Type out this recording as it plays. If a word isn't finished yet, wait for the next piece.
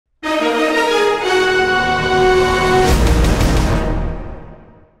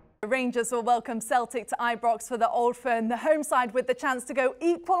Rangers will welcome Celtic to Ibrox for the Old Firm. The home side with the chance to go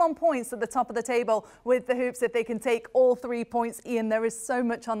equal on points at the top of the table with the Hoops if they can take all 3 points. Ian, there is so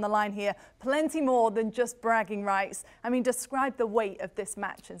much on the line here. Plenty more than just bragging rights. I mean, describe the weight of this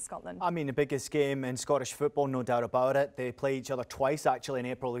match in Scotland. I mean, the biggest game in Scottish football, no doubt about it. They play each other twice, actually, in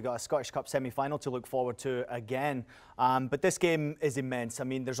April. We've got a Scottish Cup semi-final to look forward to again. But this game is immense. I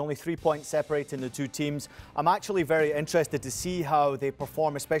mean, there's only 3 points separating the two teams. I'm actually very interested to see how they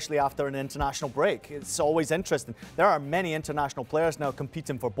perform, especially after an international break. It's always interesting. There are many international players now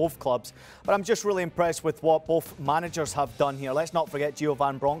competing for both clubs, but I'm just really impressed with what both managers have done here. Let's not forget Gio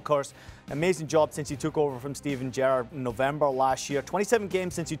van Bronckhorst. Amazing job since he took over from Steven Gerrard in November last year. 27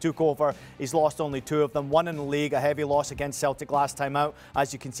 games since he took over. He's lost only 2 of them. 1 in the league, a heavy loss against Celtic last time out,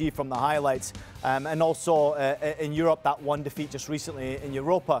 as you can see from the highlights. And also in Europe, that 1 defeat just recently in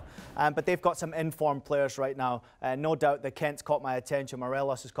Europa. But they've got some informed players right now. No doubt that Kent's caught my attention.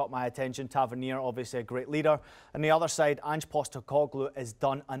 Morelos has caught my attention. Tavernier, obviously a great leader. On the other side, Ange Postecoglou has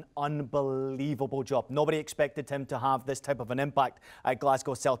done an unbelievable job. Nobody expected him to have this type of an impact at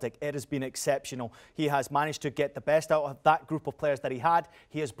Glasgow Celtic. It has been exceptional. He has managed to get the best out of that group of players that he had.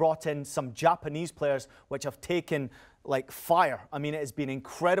 He has brought in some Japanese players which have taken like fire. I mean, it has been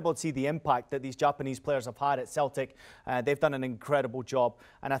incredible to see the impact that these Japanese players have had at Celtic. They've done an incredible job.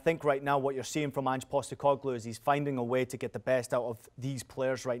 And I think right now what you're seeing from Ange Postecoglou is he's finding a way to get the best out of these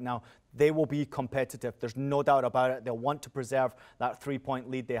players right now. They will be competitive. There's no doubt about it. They'll want to preserve that 3-point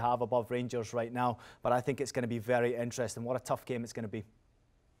lead they have above Rangers right now. But I think it's going to be very interesting. What a tough game it's going to be.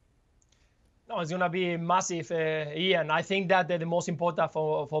 No, it's going to be massive, Ian. I think that the most important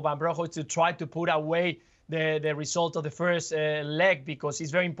for Van Bronckhorst is to try to put away the result of the first leg, because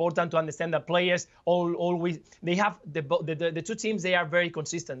it's very important to understand that players always they have the two teams. They are very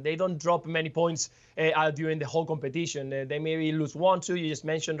consistent. They don't drop many points during the whole competition. They maybe lose 1, 2. You just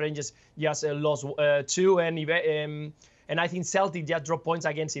mentioned Rangers just lost 2, and I think Celtic just dropped points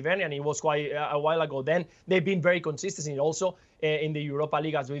against Hibernia, and it was quite a while ago. Then they've been very consistent also in the Europa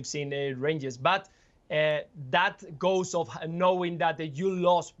League, as we've seen Rangers. But that goes of knowing that you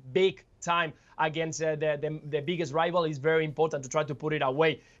lost big time against the biggest rival is very important to try to put it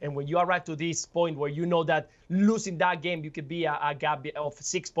away. And when you arrive to this point where you know that losing that game, you could be a gap of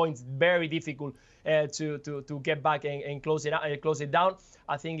 6 points, very difficult to get back and close it down.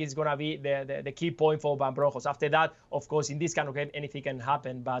 I think it's going to be the key point for Van Bronckhorst. After that, of course, in this kind of game, anything can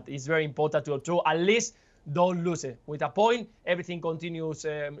happen. But it's very important to at least don't lose it. With a point, everything continues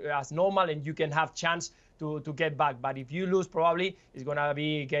as normal, and you can have chance to get back. But if you lose, probably it's going to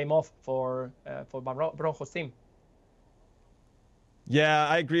be game off for Van Bronckhorst team. Yeah,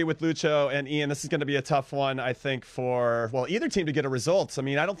 I agree with Lucho and Ian. This is going to be a tough one, I think, for, well, either team to get a result. I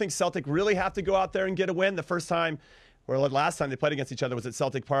mean, I don't think Celtic really have to go out there and get a win. The first time, or last time they played against each other was at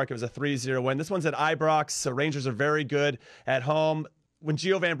Celtic Park. It was a 3-0 win. This one's at Ibrox, so Rangers are very good at home. When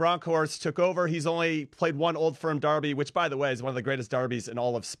Gio van Bronckhorst took over, he's only played 1 Old Firm derby, which, by the way, is one of the greatest derbies in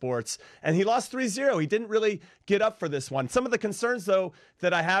all of sports. And he lost 3-0. He didn't really get up for this one. Some of the concerns, though,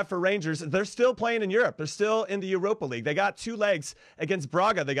 that I have for Rangers, they're still playing in Europe. They're still in the Europa League. They got 2 legs against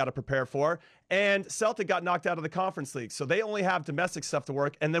Braga they got to prepare for. And Celtic got knocked out of the Conference League. So they only have domestic stuff to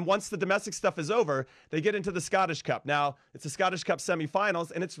work. And then once the domestic stuff is over, they get into the Scottish Cup. Now, it's the Scottish Cup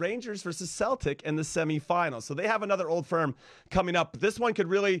semifinals, and it's Rangers versus Celtic in the semifinals. So they have another Old Firm coming up. This one could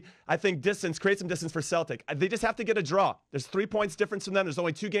really, I think, create some distance for Celtic. They just have to get a draw. There's 3 points difference from them. There's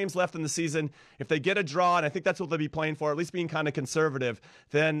only 2 games left in the season. If they get a draw, and I think that's what they'll be playing for, at least being kind of conservative,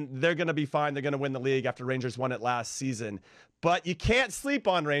 then they're going to be fine. They're going to win the league after Rangers won it last season. But you can't sleep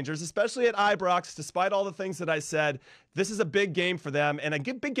on Rangers, especially at Ibrox, despite all the things that I said. This is a big game for them, and a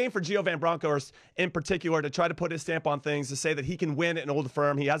big game for Gio van Bronckhorst in particular, to try to put his stamp on things, to say that he can win at an Old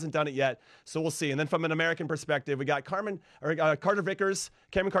Firm. He hasn't done it yet, so we'll see. And then from an American perspective, we got Cameron Carter Vickers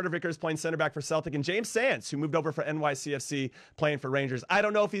playing center back for Celtic, and James Sands, who moved over for NYCFC, playing for Rangers. I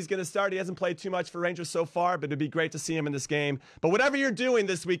don't know if he's going to start. He hasn't played too much for Rangers so far, but it'd be great to see him in this game. But whatever you're doing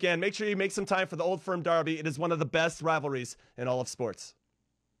this weekend, make sure you make some time for the Old Firm derby. It is one of the best rivalries in all of sports.